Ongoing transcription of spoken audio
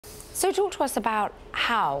So talk to us about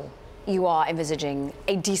how you are envisaging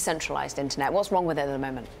a decentralized internet. What's wrong with it at the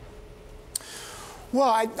moment? Well,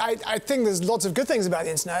 I think there's lots of good things about the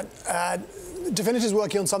internet. DFINITY is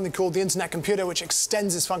working on something called the Internet Computer, which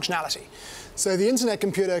extends its functionality. So the Internet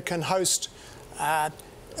Computer can host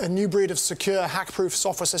a new breed of secure, hack-proof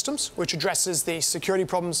software systems, which addresses the security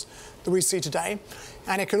problems that we see today.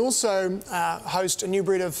 And it can also host a new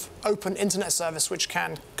breed of open internet service, which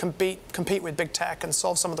can compete with big tech and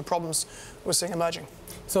solve some of the problems we're seeing emerging.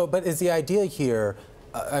 So, but is the idea here,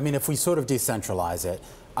 I mean, if we sort of decentralize it,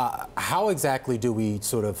 how exactly do we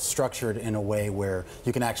sort of structure it in a way where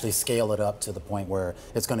you can actually scale it up to the point where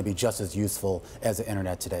it's going to be just as useful as the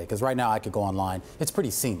internet today? Because right now I could go online, it's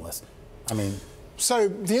pretty seamless. I mean, so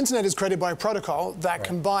the internet is created by a protocol that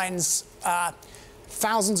combines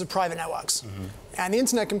thousands of private networks. And the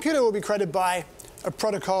Internet Computer will be created by a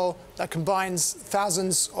protocol that combines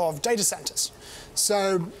thousands of data centers.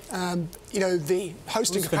 So, you know, the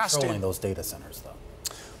hosting capacity... Who's controlling those data centers,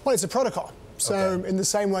 though? Well, it's a protocol. So in the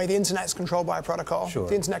same way the internet is controlled by a protocol,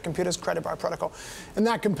 the Internet Computer is created by a protocol. And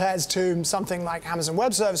that compares to something like Amazon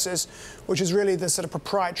Web Services, which is really the sort of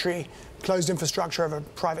proprietary closed infrastructure of a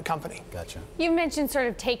private company. Gotcha. You mentioned sort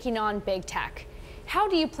of taking on big tech. How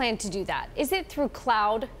do you plan to do that? Is it through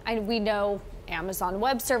cloud? We know Amazon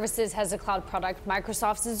Web Services has a cloud product,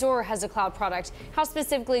 Microsoft's Azure has a cloud product. How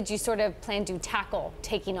specifically do you sort of plan to tackle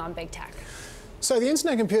taking on big tech? So the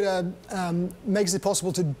Internet Computer makes it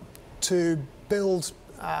possible to build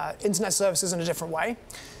internet services in a different way.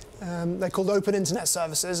 They're called open internet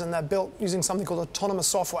services, and they're built using something called autonomous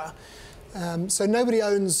software. So nobody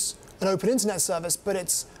owns an open internet service, but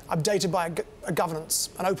it's updated by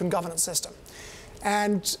an open governance system.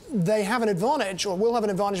 And they have an advantage, or will have an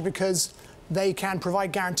advantage, because they can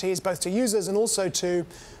provide guarantees both to users and also to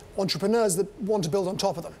entrepreneurs that want to build on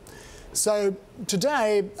top of them. So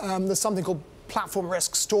today, there's something called platform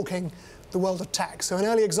risk stalking the world of tech. So an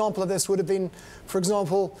early example of this would have been, for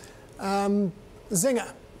example,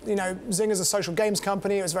 Zynga. You know, Zynga is a social games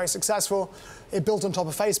company. It was very successful. It built on top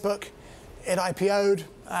of Facebook. It IPO'd.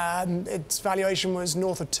 Its valuation was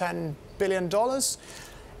north of $10 billion.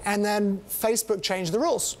 And then Facebook changed the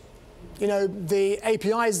rules. You know, the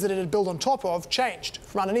APIs that it had built on top of changed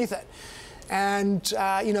from underneath it. And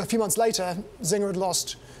you know, a few months later, Zynga had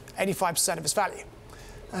lost 85% of its value.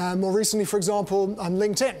 More recently, for example,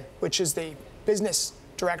 LinkedIn, which is the business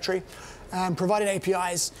directory, provided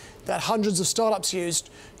APIs that hundreds of startups used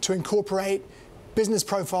to incorporate business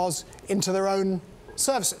profiles into their own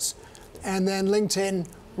services. And then LinkedIn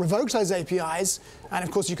revoked those APIs, and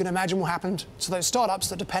of course you can imagine what happened to those startups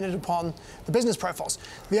that depended upon the business profiles.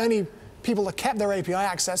 The only people that kept their API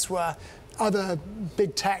access were other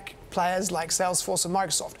big tech players like Salesforce and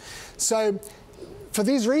Microsoft. So for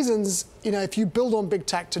these reasons, you know, if you build on big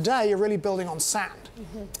tech today, you're really building on sand.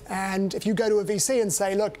 And if you go to a VC and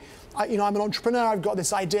say, look, you know, I'm an entrepreneur, I've got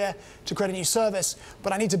this idea to create a new service,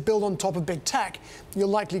 but I need to build on top of big tech, you'll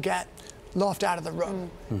likely get laughed out of the room.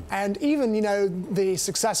 And even, you know, the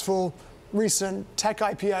successful recent tech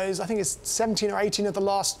IPOs, I think it's 17 or 18 of the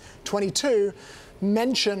last 22,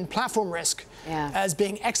 mention platform risk as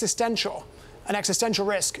being existential, an existential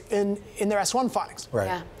risk in their S1 filings. Right.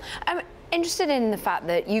 Yeah. I'm interested in the fact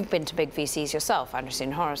that you've been to big VCs yourself,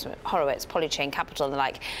 Anderson Horowitz, Polychain Capital, and the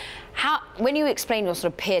like. When you explain your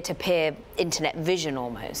sort of peer-to-peer internet vision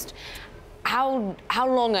almost, how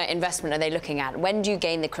long an investment are they looking at? When do you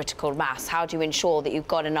gain the critical mass? How do you ensure that you've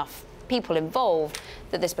got enough people involved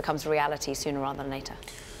that this becomes a reality sooner rather than later?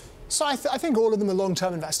 So I think all of them are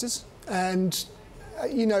long-term investors. And,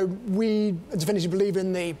 you know, we at DFINITY believe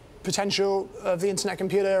in the potential of the Internet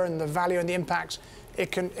Computer and the value and the impact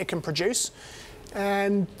it can produce.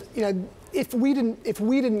 And, you know, if we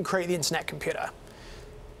didn't create the Internet Computer,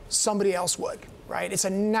 somebody else would, right? It's a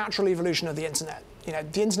natural evolution of the internet. You know,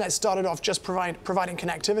 the internet started off just providing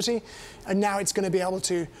connectivity, and now it's going to be able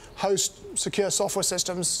to host secure software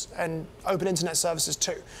systems and open internet services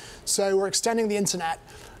too. So we're extending the internet.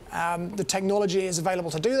 The technology is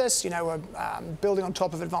available to do this. You know, we're building on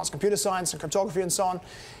top of advanced computer science and cryptography and so on.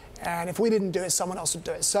 And if we didn't do it, someone else would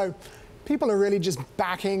do it. So people are really just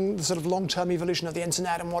backing the sort of long-term evolution of the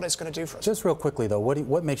internet and what it's going to do for us. Just real quickly, though,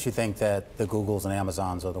 what makes you think that the Googles and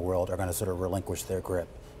Amazons of the world are going to sort of relinquish their grip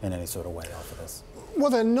in any sort of way off of this? Well,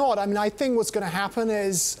 they're not. I mean, I think what's going to happen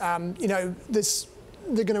is, you know,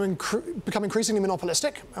 they're going to become increasingly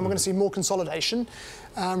monopolistic, and we're going to see more consolidation.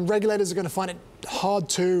 Regulators are going to find it hard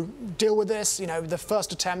to deal with this. You know, the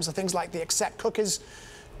first attempts are things like the accept cookies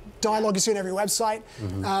dialogue you see on every website.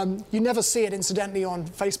 You never see it, incidentally, on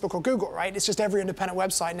Facebook or Google, right? It's just every independent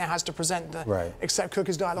website now has to present the accept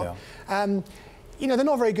cookies dialogue. you know, they're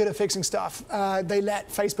not very good at fixing stuff. They let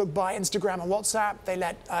Facebook buy Instagram and WhatsApp. They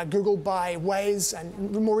let Google buy Waze,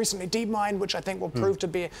 and more recently DeepMind, which I think will prove to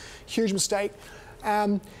be a huge mistake.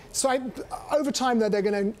 Over time, though, they're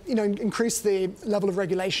going to, you know, increase the level of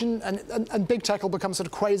regulation, and big tech will become sort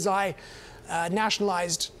of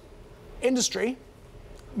quasi-nationalized industry,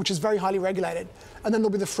 which is very highly regulated. And then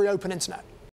there'll be the free open internet.